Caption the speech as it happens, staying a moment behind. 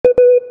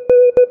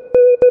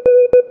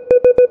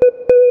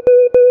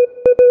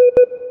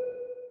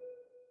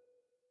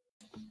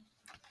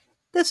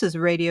This is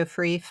Radio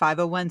Free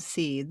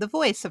 501c, the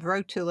voice of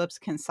Rogue Tulips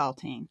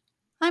Consulting.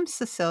 I'm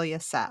Cecilia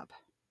Sepp.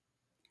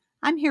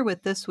 I'm here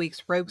with this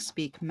week's Rogue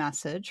Speak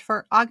message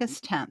for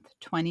August 10th,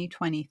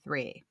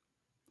 2023.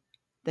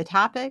 The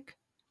topic: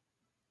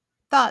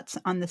 Thoughts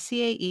on the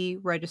CAE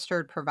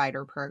Registered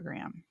Provider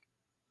Program.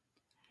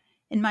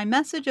 In my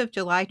message of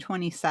July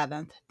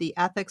 27th, The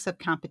Ethics of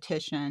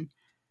Competition,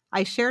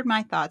 I shared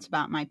my thoughts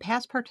about my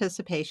past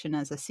participation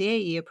as a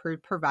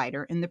CAE-approved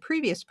provider in the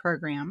previous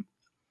program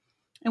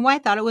and why I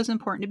thought it was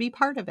important to be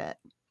part of it.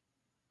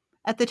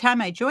 At the time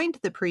I joined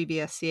the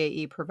previous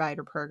CAE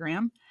provider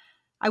program,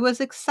 I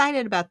was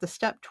excited about the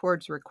step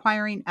towards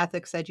requiring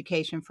ethics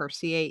education for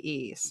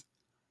CAEs.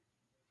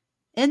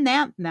 In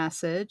that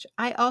message,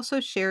 I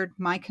also shared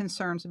my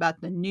concerns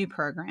about the new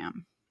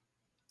program.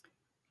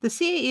 The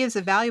CAE is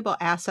a valuable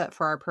asset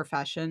for our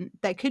profession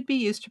that could be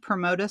used to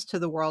promote us to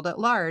the world at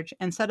large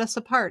and set us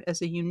apart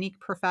as a unique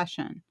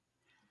profession.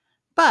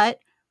 But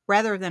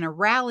rather than a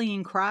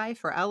rallying cry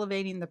for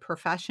elevating the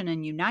profession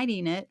and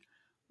uniting it,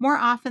 more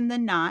often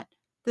than not,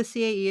 the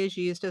CAE is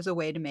used as a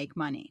way to make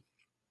money.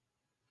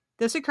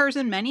 This occurs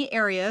in many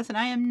areas, and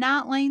I am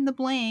not laying the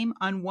blame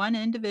on one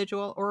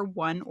individual or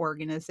one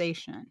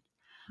organization.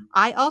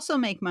 I also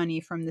make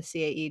money from the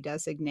CAE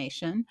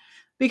designation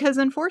because,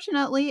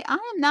 unfortunately, I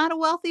am not a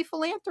wealthy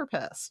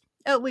philanthropist,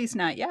 at least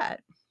not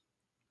yet.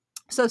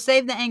 So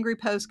save the angry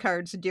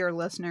postcards, dear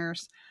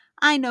listeners.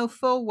 I know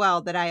full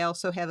well that I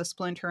also have a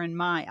splinter in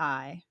my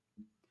eye.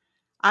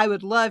 I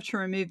would love to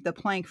remove the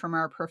plank from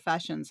our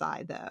profession's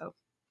eye, though.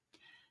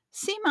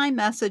 See my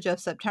message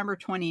of September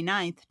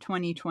 29th,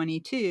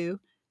 2022,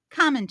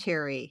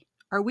 Commentary: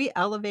 Are we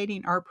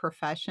elevating our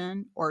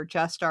profession or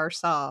just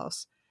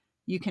ourselves?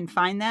 You can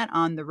find that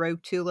on the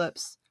Rogue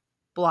Tulips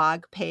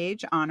blog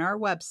page on our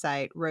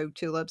website,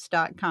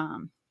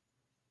 roguetulips.com.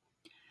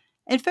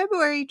 In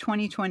February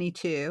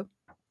 2022,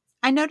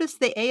 I noticed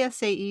the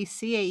ASAE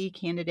CAE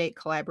candidate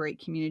collaborate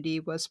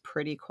community was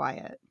pretty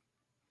quiet.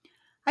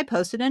 I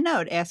posted a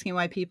note asking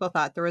why people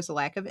thought there was a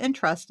lack of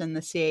interest in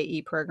the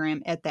CAE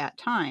program at that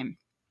time.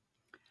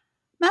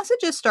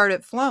 Messages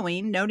started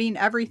flowing, noting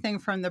everything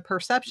from the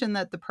perception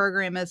that the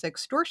program is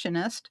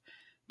extortionist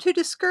to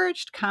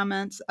discouraged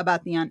comments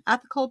about the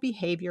unethical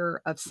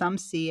behavior of some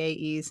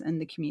CAEs in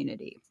the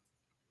community.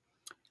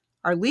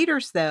 Our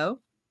leaders, though,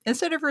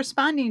 instead of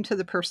responding to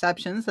the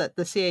perceptions that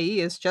the CAE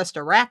is just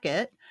a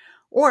racket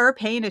or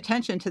paying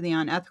attention to the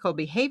unethical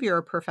behavior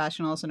of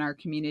professionals in our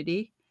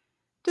community,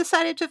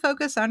 decided to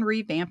focus on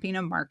revamping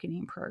a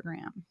marketing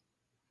program.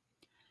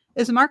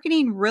 Is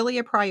marketing really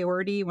a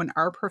priority when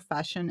our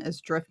profession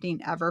is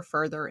drifting ever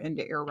further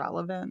into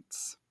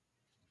irrelevance?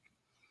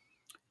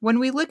 When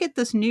we look at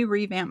this new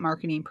revamped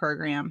marketing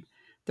program,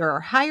 there are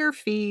higher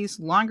fees,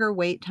 longer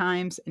wait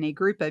times, and a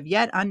group of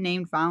yet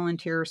unnamed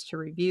volunteers to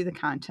review the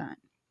content.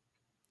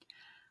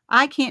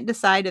 I can't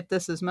decide if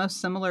this is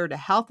most similar to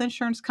health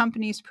insurance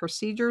companies'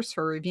 procedures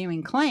for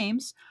reviewing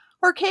claims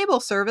or cable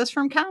service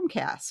from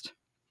Comcast.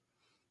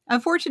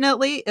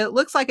 Unfortunately, it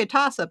looks like a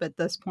toss-up at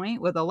this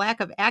point, with a lack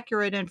of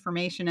accurate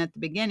information at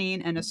the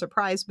beginning and a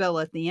surprise bill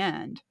at the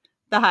end: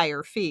 the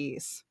higher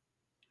fees.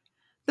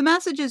 The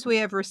messages we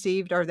have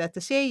received are that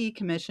the CAE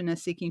Commission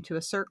is seeking to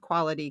assert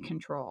quality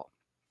control.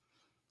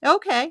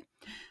 Okay,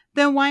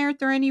 then why aren't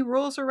there any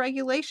rules or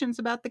regulations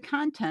about the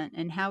content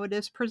and how it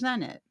is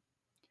presented?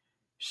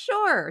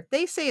 Sure,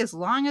 they say as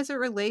long as it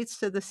relates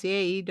to the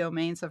CAE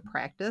domains of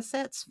practice,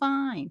 that's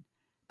fine,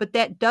 but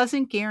that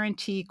doesn't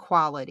guarantee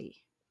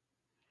quality.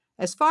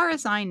 As far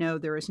as I know,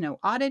 there is no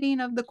auditing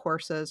of the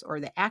courses or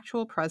the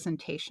actual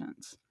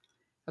presentations.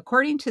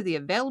 According to the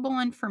available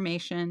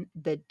information,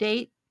 the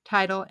date,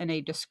 title, and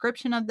a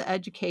description of the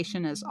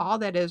education is all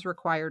that is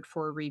required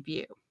for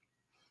review.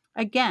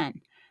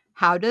 Again,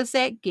 how does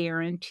that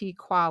guarantee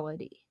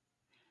quality?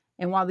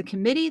 And while the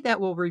committee that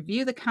will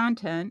review the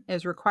content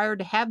is required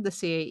to have the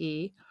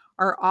CAE,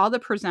 are all the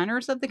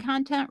presenters of the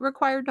content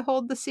required to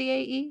hold the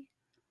CAE?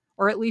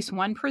 Or at least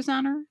one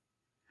presenter?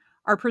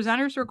 Are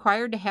presenters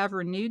required to have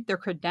renewed their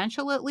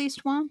credential at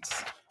least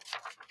once?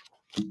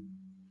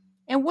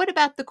 And what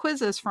about the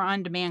quizzes for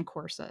on-demand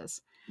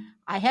courses?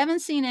 I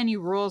haven't seen any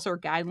rules or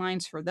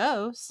guidelines for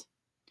those.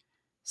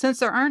 Since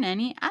there aren't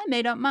any, I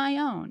made up my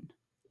own.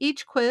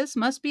 Each quiz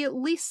must be at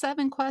least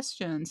 7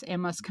 questions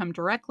and must come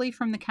directly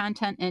from the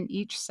content in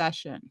each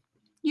session.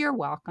 You're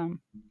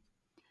welcome.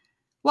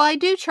 While I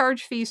do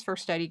charge fees for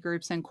study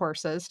groups and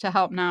courses to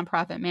help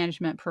nonprofit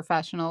management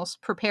professionals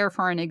prepare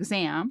for an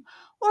exam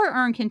or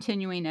earn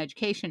continuing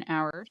education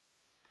hours,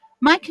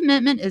 my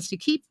commitment is to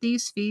keep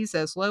these fees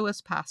as low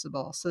as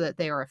possible so that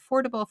they are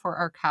affordable for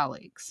our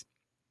colleagues.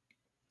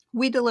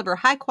 We deliver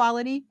high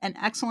quality and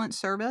excellent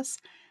service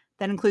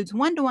that includes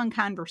one-to-one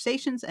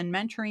conversations and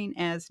mentoring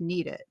as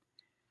needed.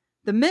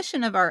 The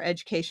mission of our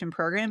education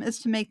program is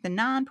to make the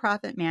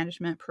nonprofit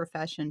management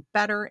profession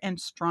better and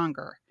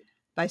stronger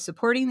by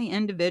supporting the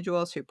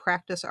individuals who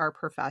practice our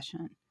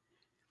profession.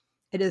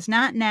 It is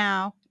not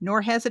now,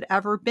 nor has it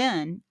ever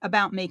been,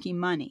 about making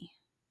money.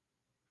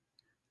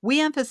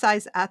 We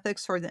emphasize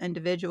ethics for the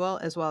individual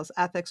as well as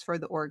ethics for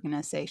the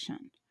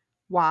organization.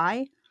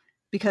 Why?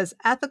 Because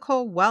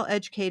ethical,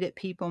 well-educated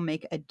people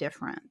make a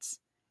difference.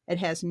 It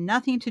has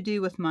nothing to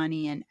do with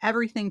money and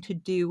everything to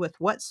do with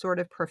what sort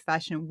of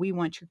profession we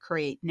want to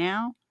create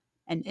now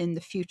and in the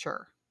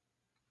future.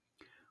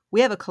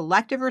 We have a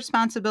collective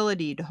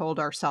responsibility to hold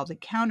ourselves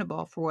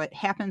accountable for what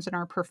happens in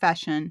our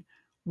profession,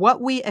 what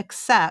we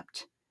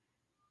accept,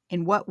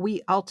 and what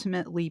we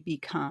ultimately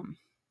become.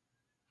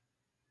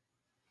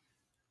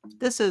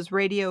 This is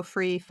Radio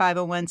Free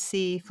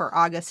 501c for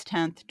August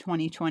 10th,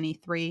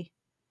 2023.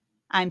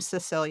 I'm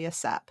Cecilia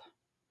Sepp.